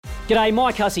G'day,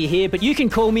 Mike Hussey here, but you can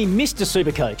call me Mr.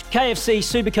 Supercoach. KFC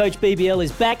Supercoach BBL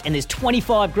is back and there's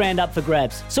 25 grand up for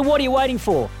grabs. So what are you waiting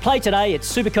for? Play today at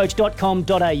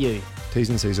supercoach.com.au. T's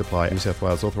and C's apply. New South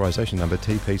Wales authorisation number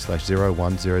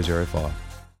TP/01005.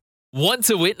 Want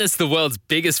to witness the world's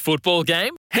biggest football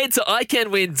game? Head to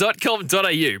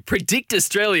iCanWin.com.au, predict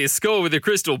Australia's score with a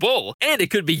crystal ball, and it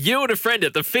could be you and a friend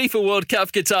at the FIFA World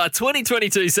Cup Qatar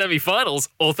 2022 semi-finals,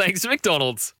 all thanks to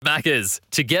McDonald's. Maccas,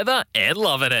 together and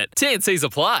loving it. T&Cs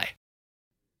apply.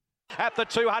 At the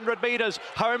 200 metres,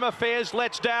 Home Affairs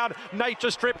lets down. Nature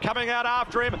Strip coming out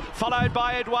after him, followed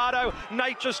by Eduardo.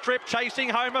 Nature Strip chasing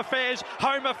Home Affairs.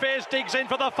 Home Affairs digs in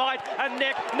for the fight and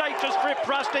neck. Nature Strip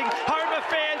thrusting. Home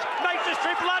Affairs. Nature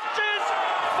Strip lunges.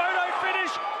 Photo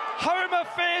finish. Home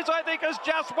Affairs, I think, has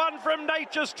just won from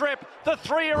Nature Strip. The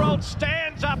 3-year-old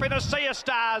stands up in a sea of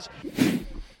stars.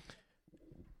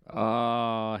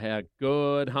 Oh, how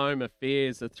good. Home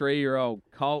Affairs, the 3-year-old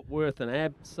colt worth an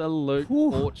absolute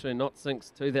fortune, not since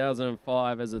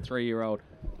 2005 as a 3-year-old.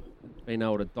 Been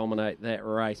able to dominate that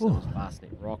race. It was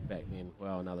Fastnet Rock back then.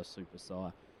 Well, another super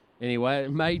sire. Anyway,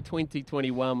 May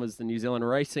 2021 was the New Zealand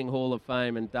Racing Hall of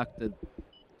Fame inducted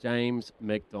James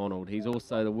McDonald. He's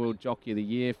also the World Jockey of the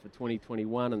Year for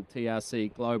 2021 in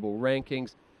TRC Global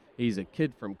Rankings. He's a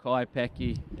kid from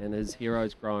Kaipaki, and his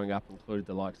heroes growing up included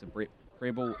the likes of Brett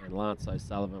Preble and Lance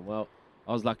O'Sullivan. Well,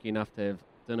 I was lucky enough to have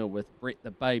dinner with Brett the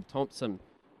Babe Thompson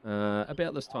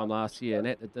about this time last year, and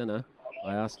at the dinner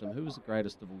I asked him who was the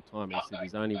greatest of all time. He said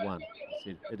there's only one.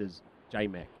 He said it is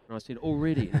J-Mac. And I said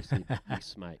already? And he said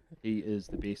yes mate, he is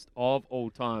the best of all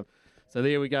time. So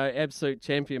there we go, absolute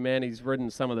champion, man. He's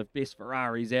ridden some of the best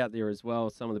Ferraris out there as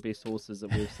well, some of the best horses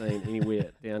that we've seen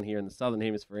anywhere down here in the Southern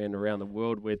Hemisphere and around the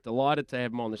world. We're delighted to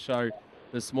have him on the show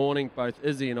this morning. Both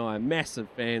Izzy and I are massive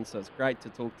fans, so it's great to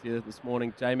talk to you this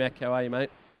morning. J-Mac, how are you, mate?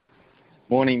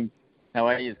 Morning. How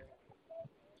are you?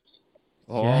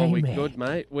 Oh, J-Mac. we're good,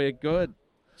 mate. We're good.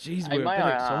 Jeez, Hey, we're a mate,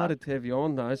 bit excited to have you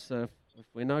on, though, so if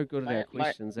we're no good at our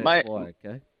questions, that's why,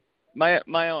 okay? May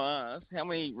I ask, how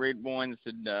many red wines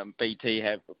did BT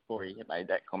have before he made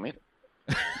that comment?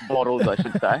 Bottles, I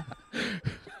should say.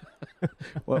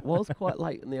 Well, it was quite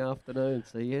late in the afternoon,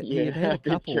 so he had I a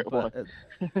couple. bet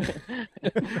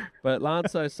But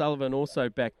Lance O'Sullivan also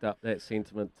backed up that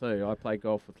sentiment too. I play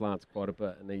golf with Lance quite a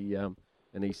bit, and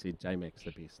he said J-Mac's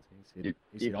the best. He You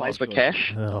said, play "Oh, for good.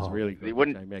 cash? I was really good. He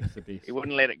wouldn't- J-Mac's the best. He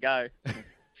wouldn't let it go.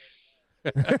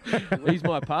 He's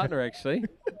my partner, actually.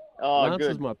 Oh, Lance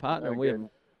good. is my partner. Oh, and good.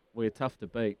 we're tough to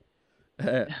beat.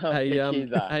 Cheers,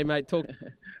 Hey, mate, talk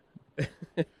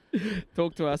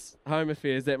to us. Home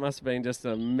Affairs. That must have been just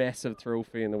a massive thrill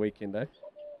for you in the weekend, eh?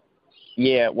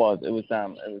 Yeah, it was. It was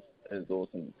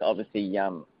awesome. So obviously,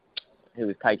 he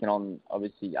was taking on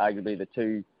arguably the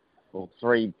 2 or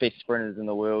 3 best sprinters in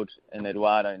the world, in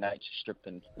Eduardo, Nature Strip,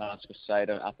 and Mars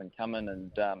Crusader, up and coming,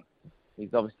 and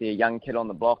he's obviously a young kid on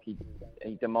the block. He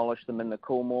demolished them in the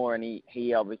Coolmore, and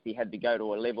he obviously had to go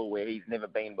to a level where he's never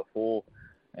been before,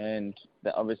 and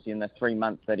obviously in the 3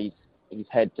 months that he's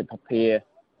had to prepare,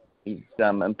 he's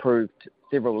improved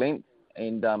several lengths,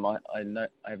 and I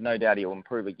have no doubt he'll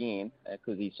improve again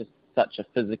because he's just such a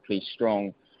physically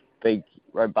strong, big,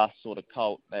 robust sort of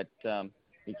colt that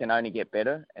he can only get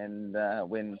better. And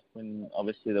when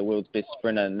obviously the world's best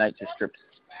sprinter, Nature Strip's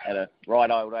at a right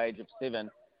old age of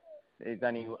 7, there's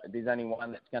only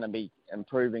one that's going to be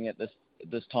improving at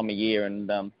this time of year,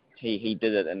 and he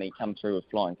did it, and he come through with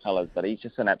flying colours. But he's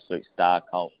just an absolute star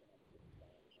colt.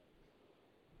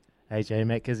 Hey,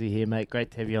 J-Mac, Izzy here, mate.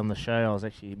 Great to have you on the show. I was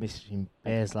actually messaging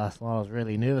Baz last night. I was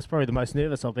really nervous, probably the most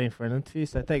nervous I've been for an interview,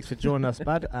 so thanks for joining us,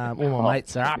 bud. All my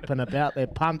mates are up and about. They're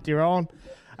pumped you're on.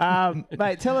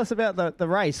 Mate, tell us about the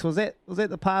race. Was that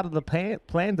the part of the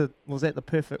plan? Was that the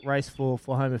perfect race for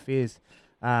Home Affairs?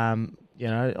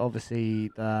 Obviously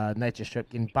the Nature Strip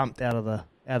getting bumped out of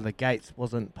the gates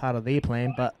wasn't part of their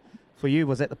plan, but for you,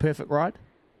 was that the perfect ride?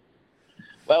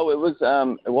 Well, it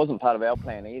wasn't part of our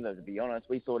plan either, to be honest.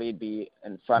 We thought he'd be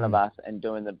in front of us and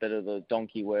doing a bit of the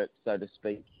donkey work, so to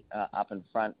speak, up in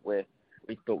front, where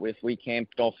we thought if we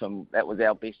camped off him, that was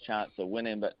our best chance of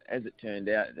winning. But as it turned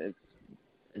out, as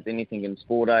anything in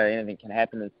sport, anything can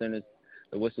happen as soon as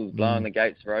the whistle's blown and the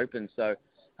gates are open. So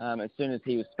as soon as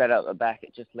he was spat out the back,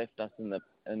 it just left us in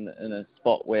a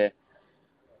spot where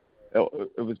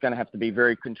it was going to have to be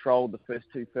very controlled the first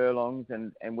 2 furlongs,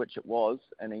 and which it was,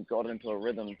 and he got into a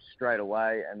rhythm straight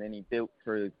away, and then he built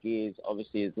through his gears.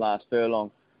 Obviously, his last furlong,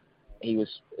 it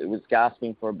was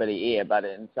gasping for a bit of air, but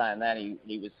in saying that,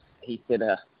 he set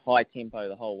a high tempo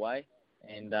the whole way,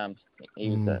 and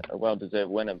he was a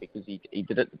well-deserved winner because he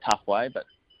did it the tough way. But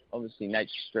obviously,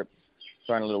 Nature Strip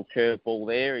throwing a little curveball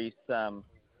there.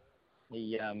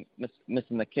 he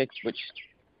missing the kicks, which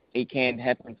it can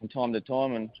happen from time to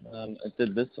time, and it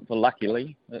did this. But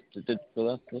luckily, it did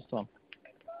for us this time.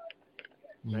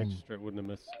 Nature Strip wouldn't have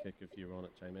missed a kick if you were on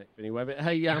it, J-Mac. But anyway,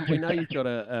 hey, we know you've got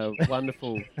a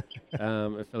wonderful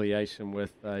affiliation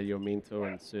with your mentor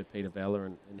and Sir Peter Vella,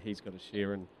 and he's got a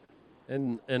share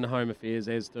in home affairs,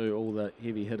 as do all the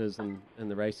heavy hitters in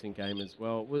the racing game as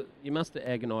well. You must have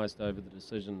agonised over the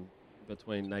decision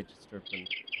between Nature Strip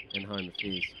and home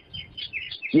affairs.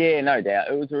 Yeah, no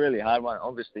doubt. It was a really hard one.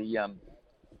 Obviously,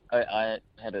 I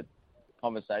had a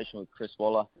conversation with Chris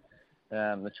Waller,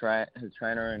 his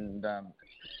trainer, and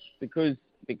because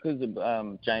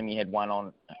of Jamie had won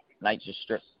on Nature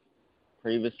Strip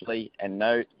previously and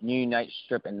knew Nature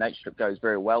Strip, and Nature Strip goes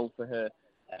very well for her.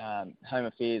 Home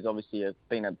Affairs obviously have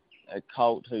been a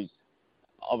colt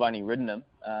I've only ridden him.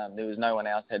 There was no one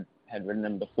else had ridden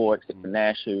him before except for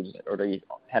Nash, who's already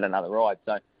had another ride.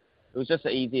 So it was just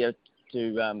easier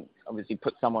to obviously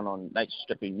put someone on Nature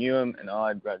Strip who knew him, and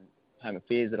I'd run Home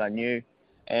Affairs that I knew.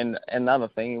 And another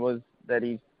thing was that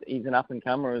he's an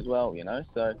up-and-comer as well,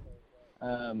 So,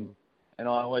 and I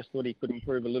always thought he could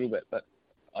improve a little bit, but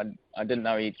I didn't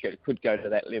know he could go to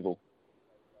that level.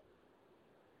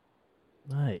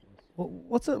 Mate,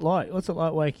 what's it like? What's it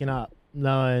like waking up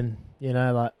knowing,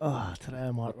 like, oh, today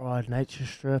I might ride Nature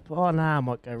Strip. Oh, no, I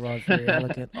might go ride Very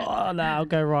Elegant. Oh, no, I'll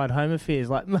go ride Home Affairs.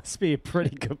 Like, must be a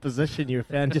pretty good position you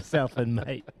found yourself in,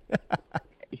 mate.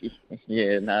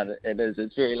 Yeah, no, it is.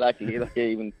 It's very lucky. Like,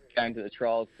 even going to the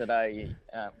trials today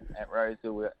at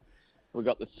Roseville, we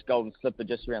got the Golden Slipper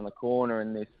just around the corner,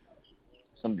 and there's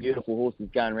some beautiful horses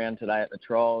going around today at the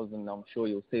trials, and I'm sure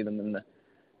you'll see them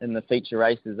in the feature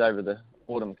races over the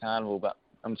Autumn Carnival. But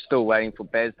I'm still waiting for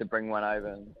Baz to bring one over,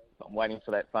 and I'm waiting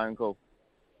for that phone call.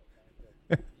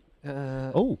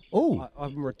 I'm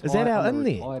retired. Is that out in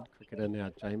there? Retired cricketer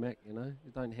now, J-Mac. You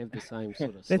don't have the same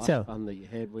sort of That's slush fun that you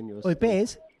had when you were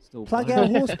Baz, still plug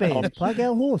playing. our horse, Baz. Plug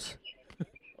our horse.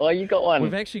 Oh, you got one.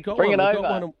 We've actually got Bring one. it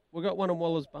over. We've got one in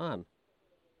Waller's Barn.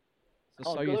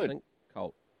 So good. you think,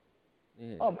 Colt?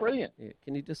 Yeah. Oh, brilliant. Yeah.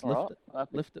 Can you just All right.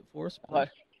 lift it for us, please?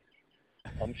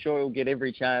 I'm sure he'll get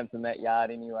every chance in that yard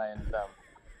anyway, and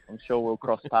I'm sure we'll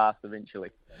cross paths eventually.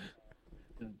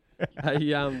 Hey,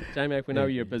 J-Mac, we know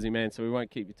you're a busy man, so we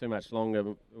won't keep you too much longer.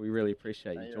 But we really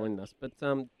appreciate you joining us. But,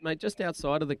 mate, just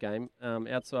outside of the game,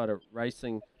 outside of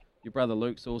racing, your brother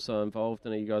Luke's also involved,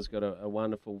 and you guys got a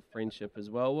wonderful friendship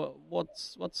as well.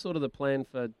 What's sort of the plan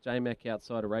for J-Mac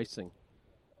outside of racing?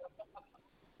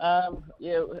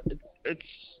 It's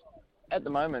at the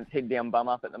moment, it's head down, bum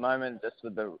up at the moment, just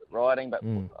with the riding. But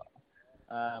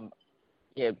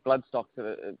bloodstocks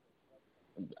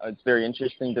it's very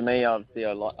interesting to me. Obviously,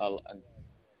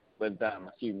 with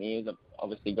a few mares, I've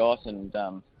obviously got, and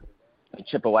we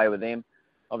chip away with them.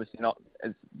 Obviously, not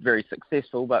as very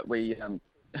successful, but we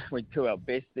do our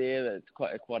best there. It's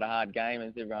quite a hard game,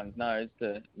 as everyone knows,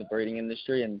 the breeding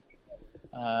industry, and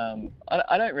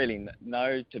I don't really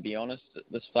know, to be honest,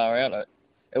 this far out.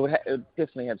 It would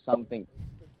definitely have something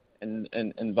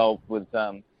involved with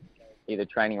either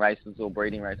training races or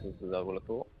breeding races, as I would have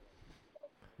thought.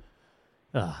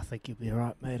 Oh, I think you'll be all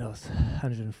right, mate. I was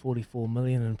 144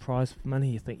 million in prize money.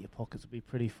 You think your pockets will be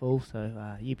pretty full,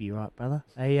 so you'll be right, brother.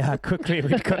 Hey, quickly,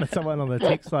 we've got someone on the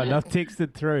text line. I've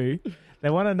texted through. They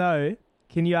want to know,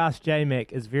 can you ask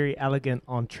J-Mac, is Very Elegant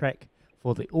on track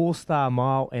for the All-Star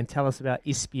Mile, and tell us about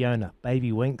Espiona,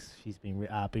 Baby Winks. She's been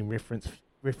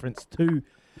referenced to.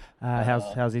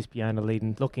 How's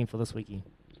Espiona looking for this weekend?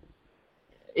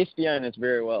 Espiona's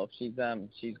very well. She's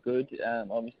good.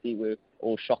 Obviously, we're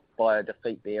all shocked by a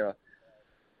defeat there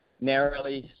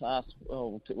narrowly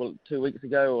 2 weeks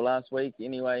ago or last week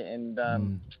anyway. And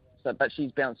but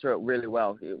she's bounced through it really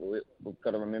well. We've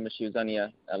got to remember she was only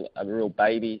a real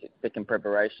baby, second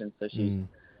preparation, so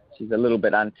she's a little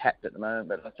bit untapped at the moment.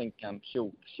 But I think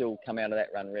she'll come out of that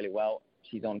run really well.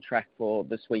 She's on track for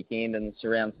this weekend in the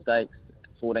Surround Stakes,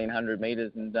 1,400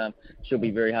 metres, and she'll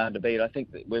be very hard to beat. I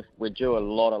think that we're due a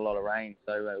lot of rain,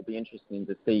 so it'll be interesting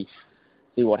to see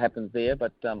what happens there.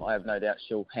 But I have no doubt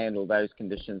she'll handle those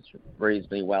conditions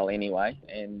reasonably well anyway.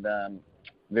 And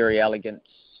Very Elegant,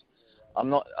 I'm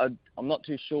not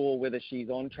too sure whether she's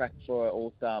on track for an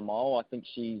All-Star Mile. I think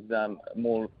she's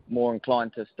more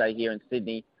inclined to stay here in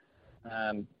Sydney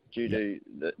due to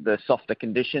the softer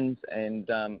conditions, and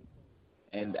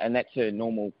that's her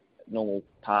normal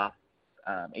path.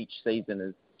 Each season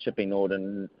is Chipping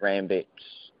Norton, Rambert,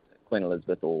 Queen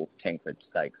Elizabeth, or Tancred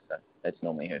Stakes. So that's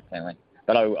normally her planning.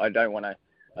 But I don't want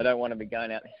to be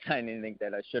going out there saying anything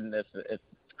that I shouldn't if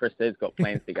Chris has got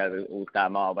plans to go to the All-Star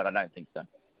Mile, but I don't think so.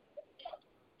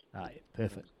 Ah, yeah,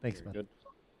 perfect. Thanks, man. Good.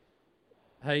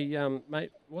 Hey,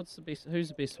 mate, who's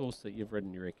the best horse that you've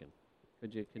ridden, you reckon?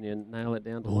 Can you nail it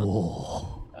down to one?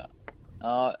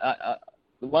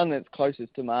 The one that's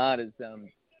closest to my heart is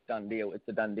Done Deal. It's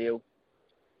a Done Deal.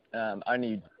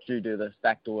 Only due to the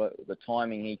factor, the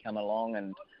timing he come along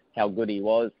and how good he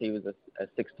was. He was a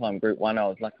 6-time Group 1. I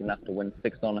was lucky enough to win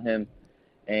 6 on him.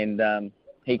 And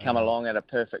he come along at a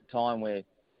perfect time where,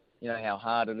 you know, how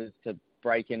hard it is to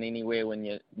break in anywhere when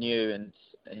you're new. And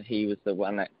he was the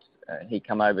one that he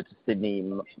come over to Sydney.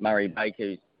 Murray Baker,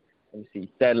 who's obviously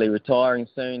sadly retiring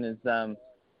soon, as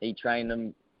he trained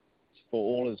him for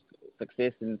all his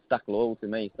success and stuck loyal to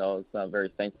me. So I was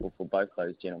very thankful for both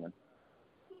those gentlemen.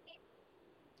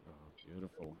 Oh,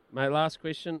 beautiful. Mate, last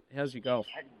question. How's your golf?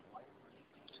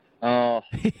 Oh,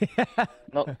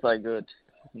 not so good.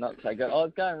 Not so good. I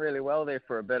was going really well there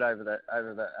for a bit over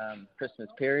the Christmas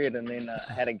period, and then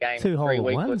I had a game 2 3 hole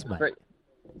weeks ones, with mate.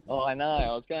 Oh, I know. I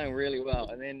was going really well,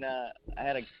 and then I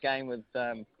had a game with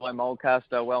Guy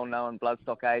Mulcaster, a well-known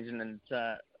bloodstock agent, and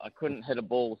I couldn't hit a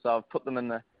ball, so I've put them in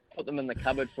the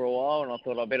cupboard for a while, and I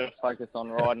thought I better focus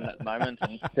on riding at the moment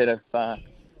instead of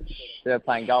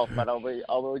playing golf. But I'll be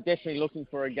definitely looking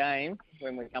for a game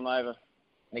when we come over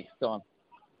next time.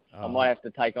 I might have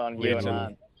to take on you and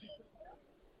Arn.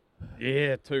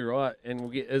 Yeah, too right. And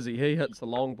we'll get Izzy. He hits the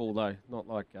long ball, though, not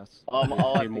like us. I'll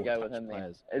have to go with him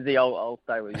then. Izzy, I'll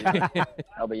stay with you.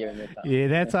 I'll be you in this time. Yeah,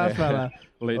 that's us, fella.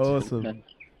 Awesome.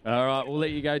 All right, we'll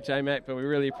let you go, J-Mac, but we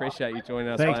really appreciate you joining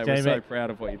us, Thanks, mate. We're so J-Mac. proud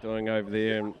of what you're doing over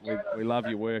there, and we love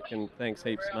your work, and thanks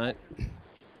heaps, mate.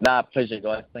 Nah, pleasure,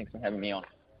 guys. Thanks for having me on.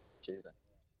 Cheers.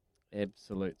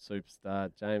 Absolute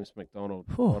superstar. James McDonald.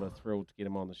 Whew. What a thrill to get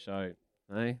him on the show.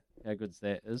 Hey, how good's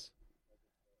that is?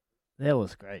 That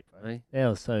was great, bro. Hey? That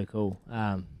was so cool.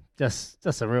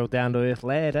 Just a real down-to-earth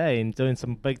lad, and doing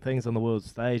some big things on the world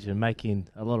stage and making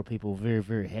a lot of people very,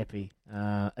 very happy.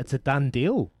 It's a done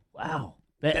deal. Wow.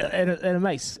 It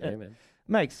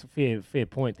makes a fair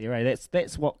point there, eh?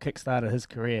 That's what kickstarted his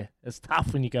career. It's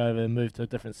tough when you go over and move to a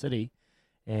different city,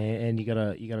 and you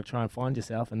gotta try and find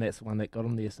yourself, and that's the one that got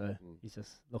him there. So he's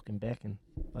just looking back and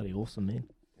bloody awesome, man.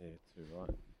 Yeah, too right.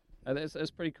 And it's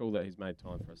pretty cool that he's made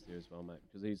time for us there as well, mate,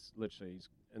 because he's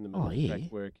in the middle of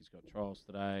track work. He's got trials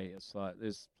today. It's like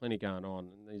there's plenty going on,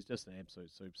 and he's just an absolute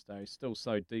superstar. He's still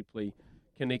so deeply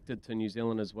connected to New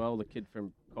Zealand as well. The kid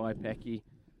from Kaipaki,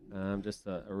 just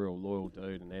a real loyal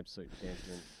dude, an absolute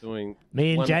champion. Doing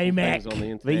me and J-Mac,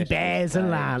 the Bears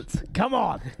and Lance. Come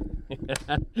on.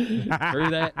 Through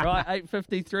that. Right,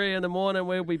 8:53 in the morning.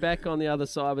 We'll be back on the other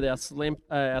side with our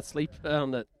sleep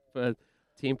on it for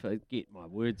Temper. Get my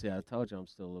words out. I told you I'm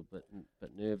still a little bit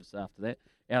nervous after that.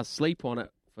 Our sleep on it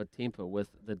for Temper with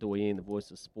the doyen, the voice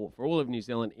of sport. For all of New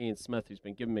Zealand, Ian Smith, who's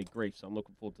been giving me grief, so I'm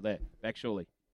looking forward to that. Back shortly.